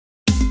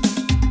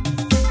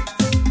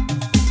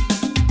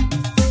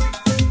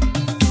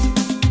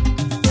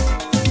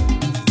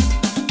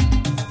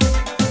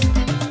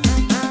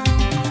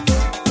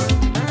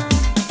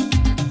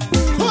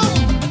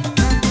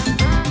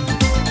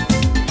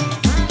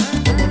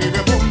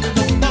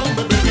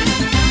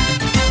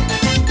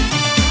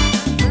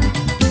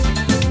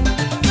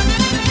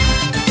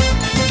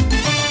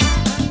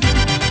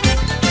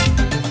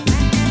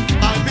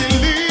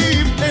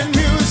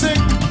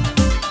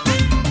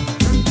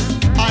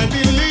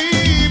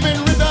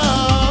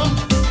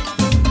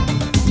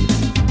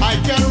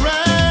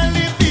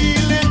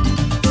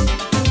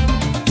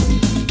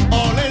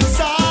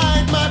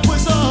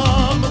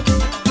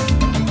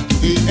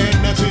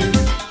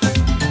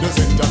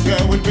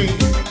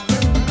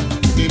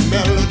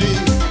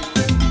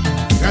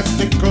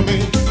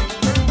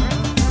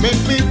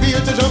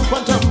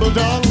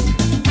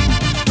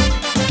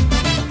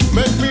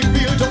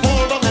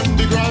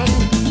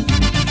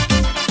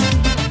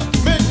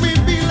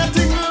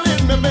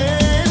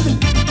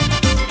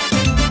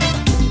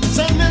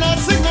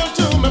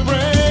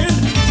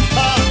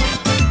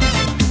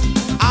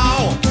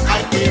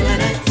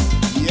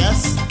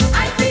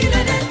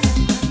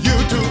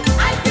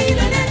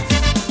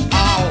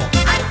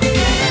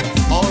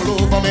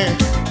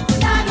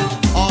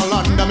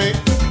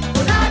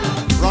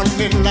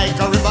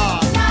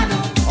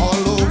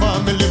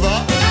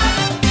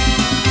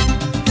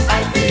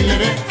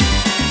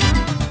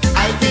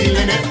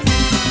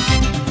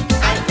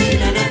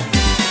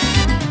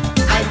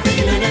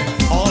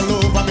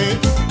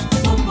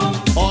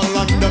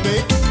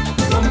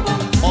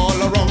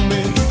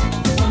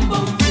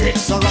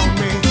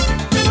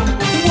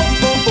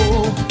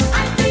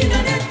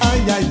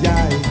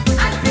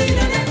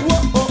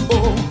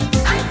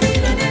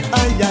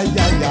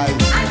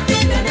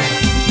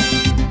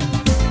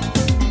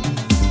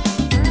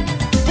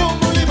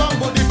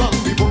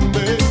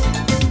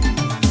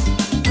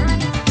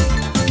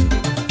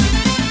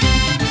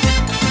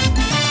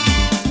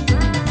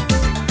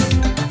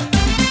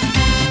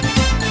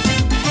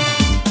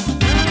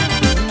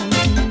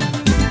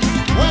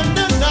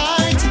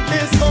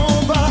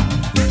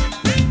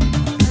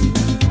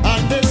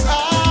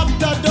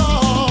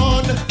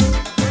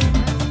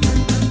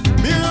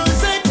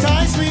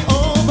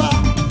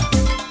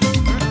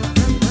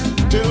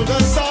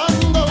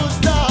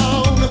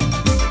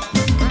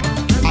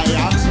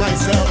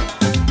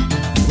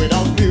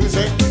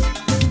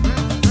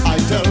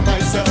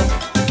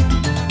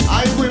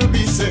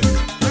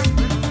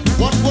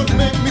would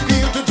make me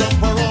feel to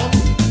jump around?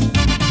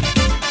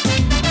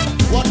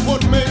 What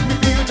would make me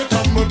feel to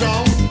tumble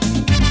down?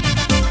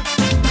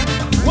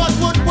 What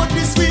would put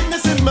the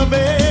sweetness in my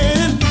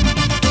vein?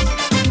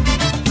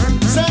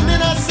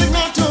 Sending a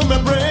signal to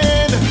my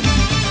brain.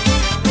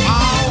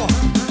 Ow,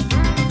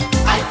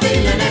 I'm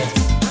feeling it.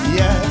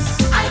 yes,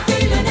 I'm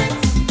feeling it.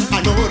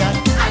 I know that.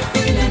 I'm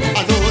feeling it.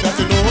 I know that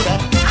you know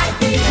that. I'm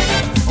feeling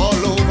it.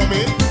 All over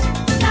me,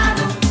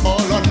 Lado,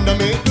 all under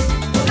me,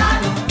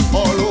 lado,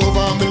 all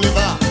over me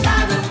liver,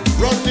 lado,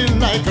 running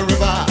like a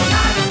river.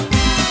 lado.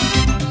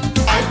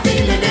 I'm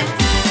feeling it.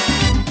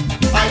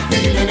 I'm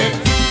feeling it.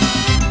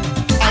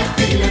 I'm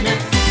feeling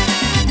it.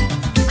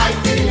 I'm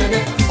feeling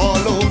it.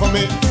 All over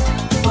me,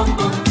 Boom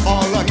boom,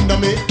 all under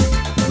me,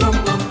 boom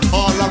boom,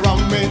 all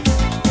around me.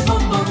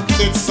 boom boom,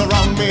 It's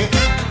around me.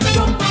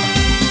 boom boom.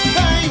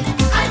 Hey,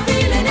 I'm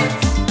feeling it.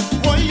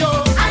 why yo?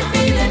 I'm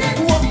feeling it.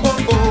 Whoa,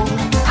 oh,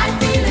 oh. I'm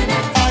feeling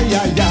it. Ay,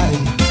 ay, ay.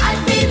 I'm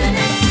feeling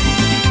it.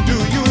 Do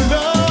you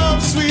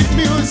love sweet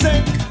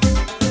music?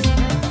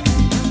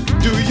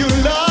 Do you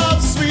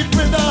love sweet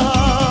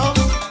rhythm?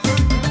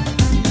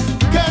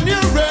 Can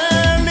you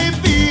really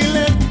feel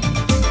it?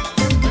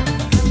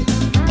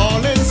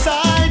 All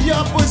inside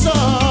your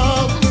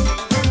bosom.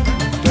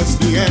 Does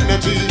the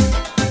energy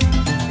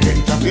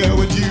interfere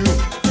with you?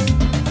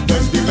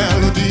 Does the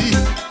melody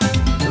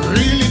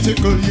really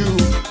tickle you?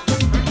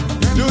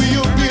 Do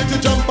you feel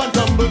to jump and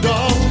tumble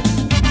down?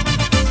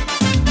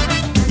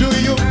 Do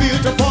you feel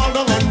to fall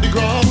down on the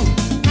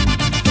ground?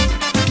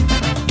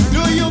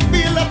 Do you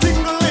feel a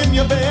tingle in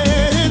your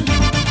vein?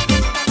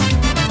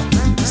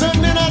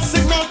 Sending a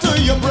signal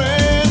to your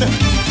brain.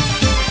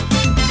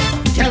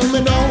 Tell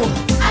me now,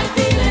 I'm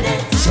feeling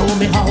it. show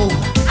me how.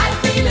 I'm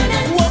feeling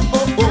it. Whoa,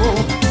 oh,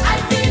 oh.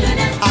 I'm feeling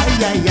it.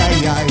 Ay, ay,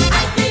 ay, ay.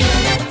 I'm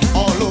feeling it.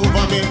 All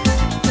over me,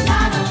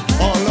 Lado,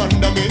 all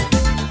under me,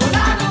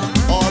 lado,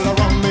 all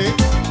around me.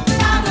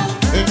 lado,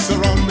 It's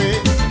around me.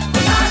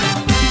 lado.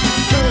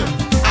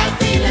 I'm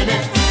feeling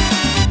it.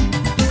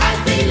 I'm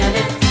feeling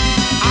it.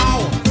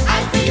 Ow,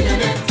 I'm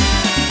feeling it.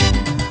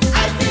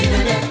 I'm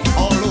feeling it.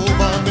 all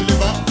over me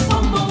liver,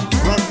 Boom boom,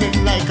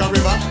 running like a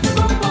river.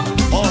 boom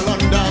boom, All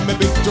under me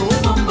big toe.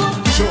 boom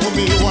boom, Show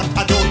me what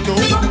I don't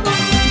know. boom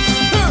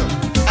boom.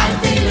 I'm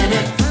feeling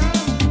it.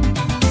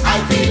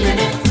 I'm feeling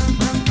it.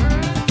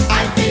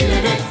 I'm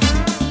feeling it.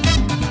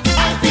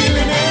 I'm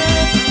feeling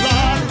it,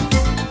 Lord.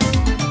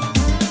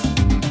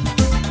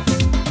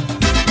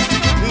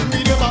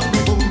 Me the bambi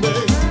boom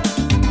day.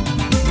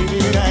 Me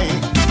the day.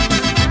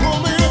 Oh,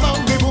 me the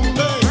bambi boom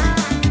day.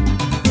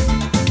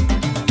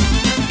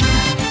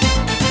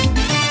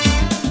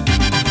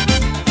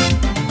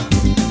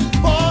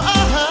 For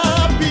a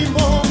happy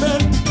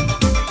moment,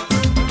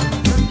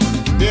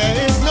 there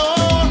is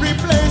no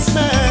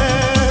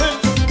replacement.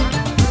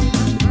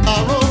 A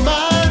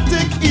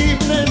romantic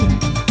evening,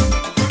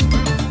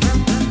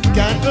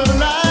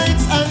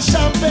 candlelights and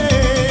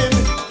champagne.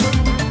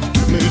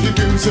 Play the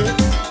music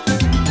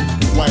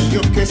while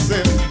you're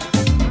kissing.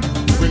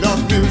 Without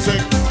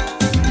music,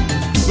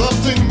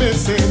 something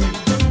missing.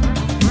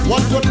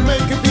 What would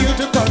make you feel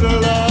to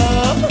cuddle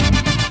up?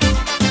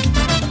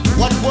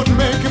 What would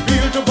make you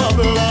feel to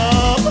bubble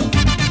up?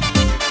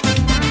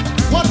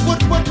 What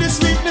would put the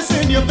sweetness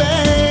in your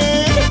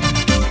vein?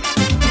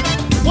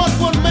 What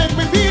would make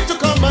me feel to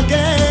come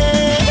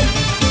again?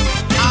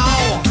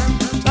 Ow!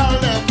 Tell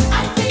them,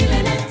 I'm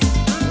feeling it.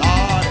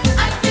 Lord,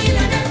 I'm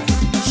feeling it.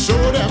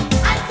 show them,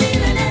 I'm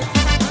feeling it.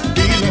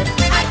 feel it,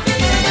 I'm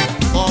feeling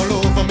it. all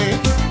over me,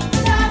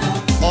 Lado,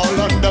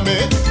 all under me,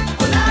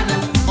 lado,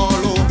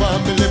 all over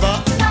me liver,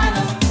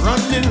 lado,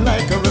 running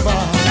like a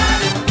river.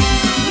 lado.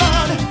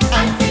 Lord,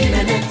 I'm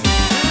feeling it.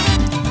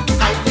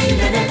 I'm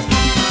feeling it.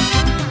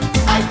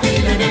 I'm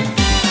feeling it.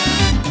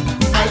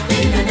 I'm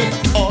feeling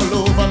it. all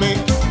over me,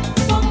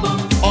 Boom boom,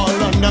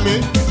 all under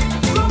me,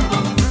 boom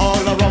boom,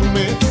 all around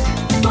me,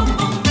 boom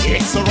boom,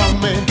 it's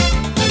around me.